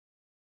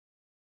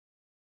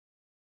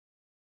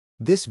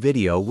This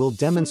video will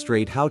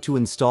demonstrate how to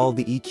install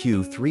the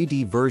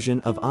EQ3D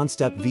version of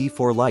Onstep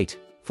V4 Lite.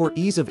 For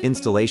ease of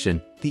installation,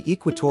 the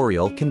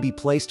Equatorial can be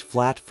placed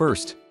flat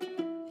first.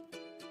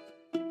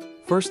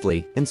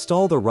 Firstly,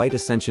 install the right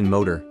ascension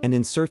motor and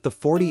insert the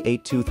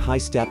 48-tooth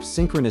high-step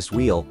synchronous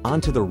wheel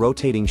onto the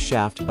rotating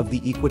shaft of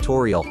the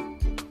Equatorial.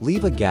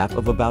 Leave a gap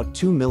of about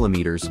 2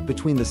 mm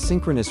between the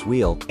synchronous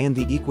wheel and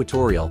the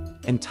Equatorial,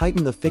 and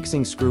tighten the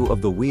fixing screw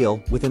of the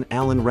wheel with an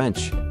Allen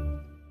wrench.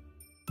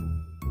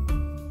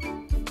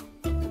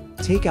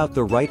 Take out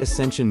the right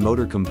ascension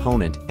motor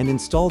component and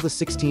install the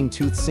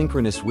 16-tooth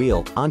synchronous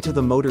wheel onto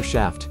the motor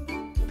shaft.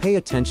 Pay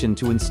attention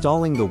to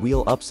installing the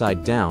wheel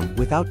upside down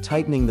without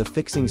tightening the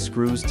fixing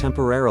screws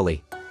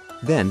temporarily.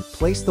 Then,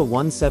 place the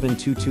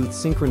 1/7/2-tooth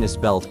synchronous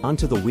belt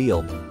onto the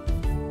wheel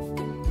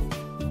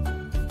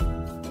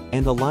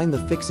and align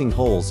the fixing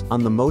holes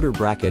on the motor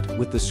bracket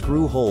with the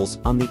screw holes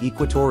on the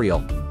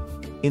Equatorial.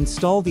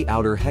 Install the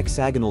outer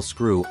hexagonal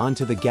screw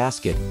onto the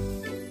gasket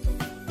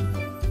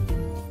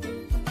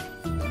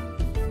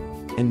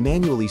and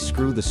manually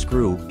screw the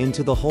screw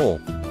into the hole.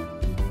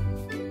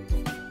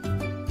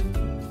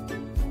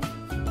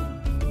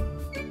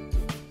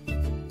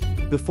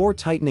 Before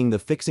tightening the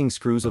fixing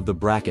screws of the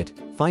bracket,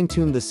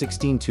 fine-tune the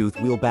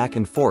 16-tooth wheel back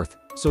and forth,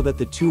 so that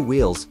the two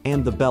wheels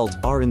and the belt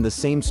are in the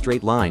same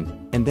straight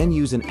line, and then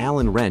use an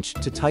Allen wrench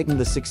to tighten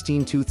the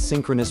 16-tooth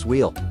synchronous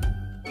wheel.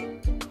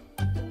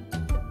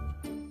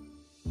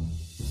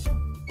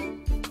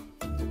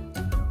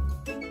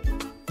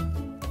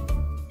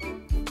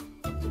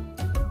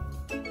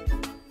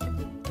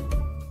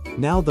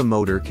 Now the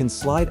motor can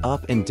slide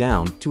up and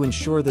down to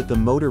ensure that the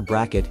motor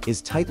bracket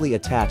is tightly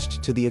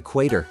attached to the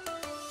equator.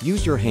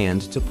 Use your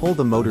hand to pull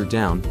the motor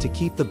down to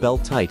keep the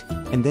belt tight,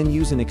 and then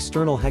use an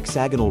external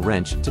hexagonal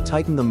wrench to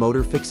tighten the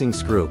motor fixing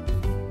screw.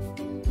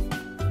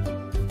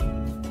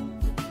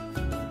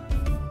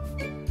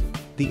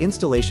 The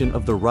installation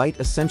of the right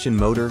ascension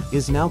motor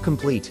is now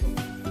complete.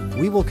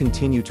 We will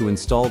continue to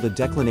install the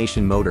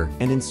declination motor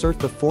and insert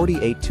the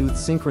 48-tooth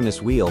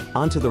synchronous wheel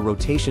onto the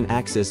rotation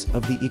axis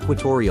of the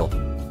Equatorial.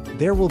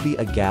 There will be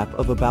a gap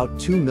of about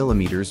 2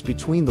 mm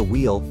between the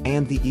wheel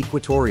and the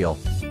Equatorial.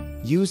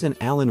 Use an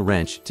Allen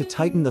wrench to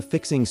tighten the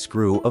fixing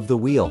screw of the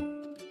wheel.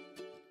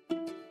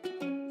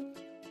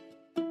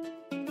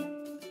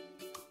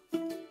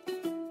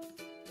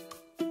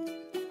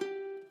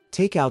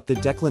 Take out the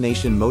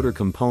declination motor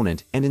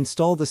component and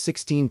install the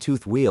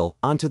 16-tooth wheel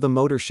onto the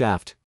motor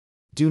shaft.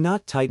 Do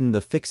not tighten the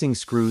fixing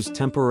screws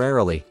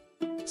temporarily.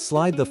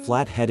 Slide the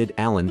flat-headed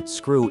Allen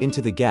screw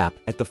into the gap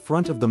at the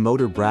front of the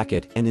motor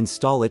bracket and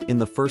install it in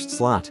the first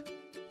slot.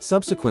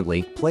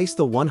 Subsequently, place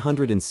the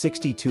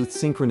 160-tooth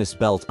synchronous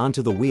belt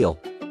onto the wheel.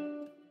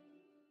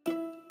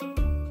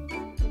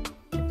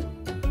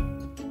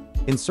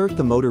 Insert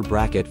the motor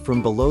bracket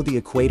from below the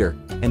equator,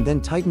 and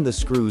then tighten the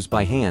screws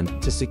by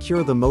hand to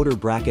secure the motor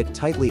bracket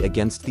tightly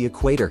against the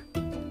equator.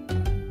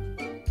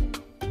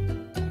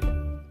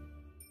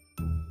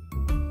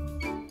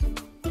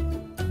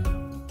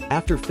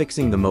 After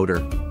fixing the motor,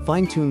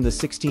 fine-tune the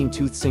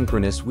 16-tooth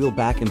synchronous wheel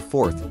back and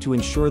forth to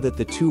ensure that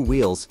the two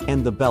wheels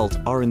and the belt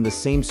are in the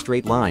same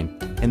straight line,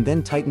 and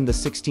then tighten the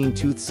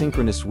 16-tooth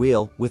synchronous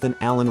wheel with an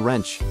Allen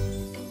wrench.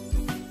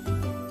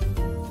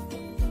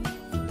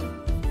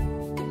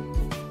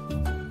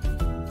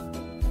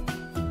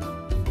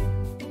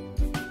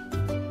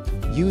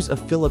 Use a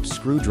Phillips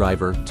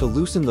screwdriver to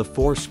loosen the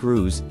 4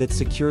 screws that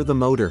secure the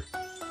motor.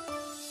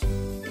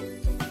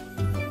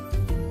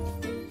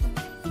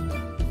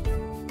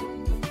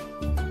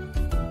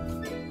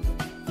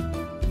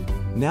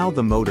 Now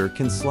the motor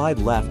can slide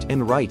left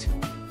and right.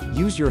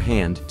 Use your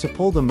hand to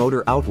pull the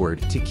motor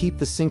outward to keep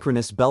the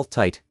synchronous belt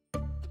tight.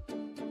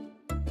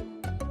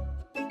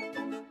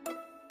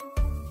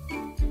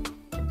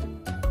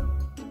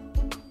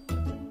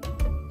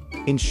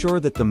 Ensure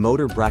that the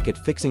motor bracket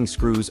fixing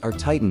screws are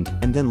tightened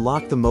and then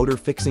lock the motor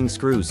fixing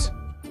screws.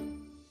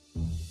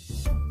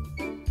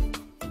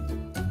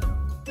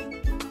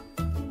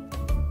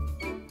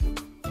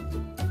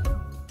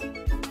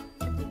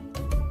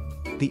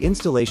 The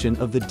installation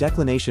of the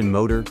declination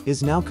motor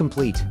is now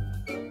complete.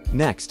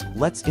 Next,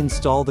 let's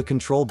install the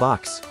control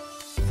box.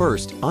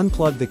 First,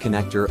 unplug the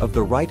connector of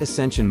the right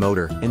ascension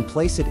motor and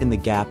place it in the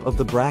gap of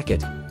the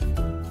bracket.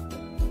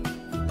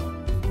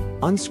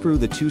 Unscrew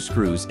the 2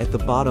 screws at the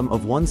bottom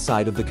of one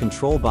side of the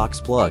control box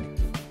plug.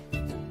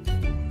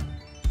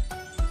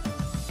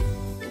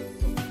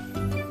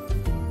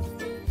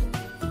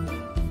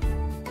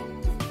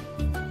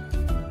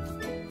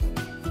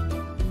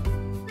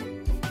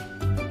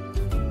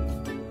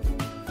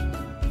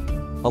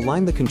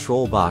 Align the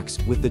control box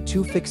with the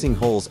 2 fixing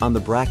holes on the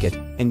bracket,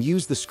 and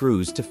use the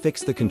screws to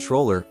fix the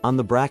controller on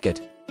the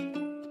bracket.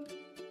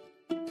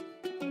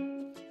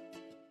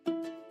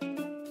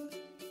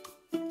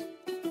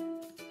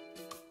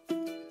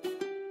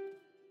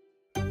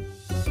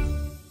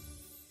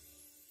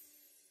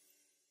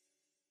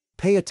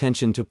 Pay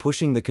attention to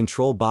pushing the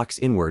control box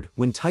inward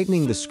when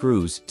tightening the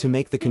screws to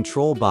make the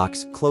control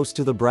box close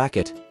to the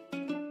bracket.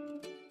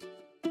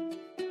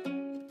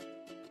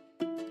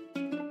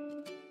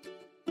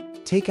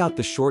 Take out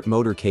the short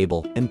motor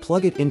cable and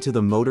plug it into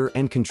the motor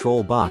and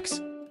control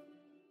box.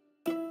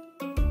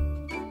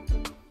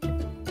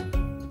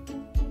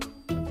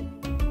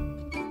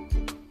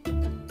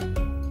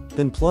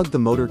 Then plug the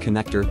motor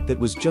connector that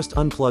was just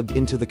unplugged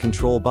into the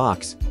control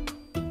box.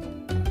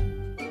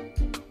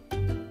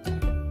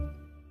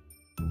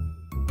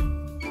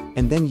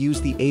 And then use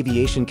the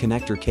aviation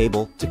connector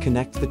cable to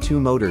connect the two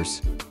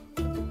motors.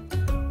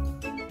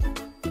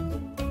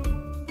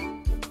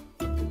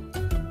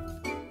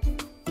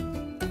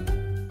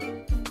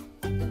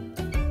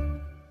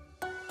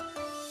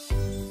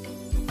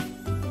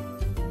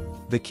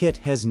 The kit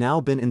has now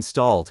been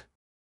installed.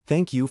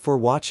 Thank you for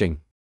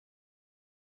watching.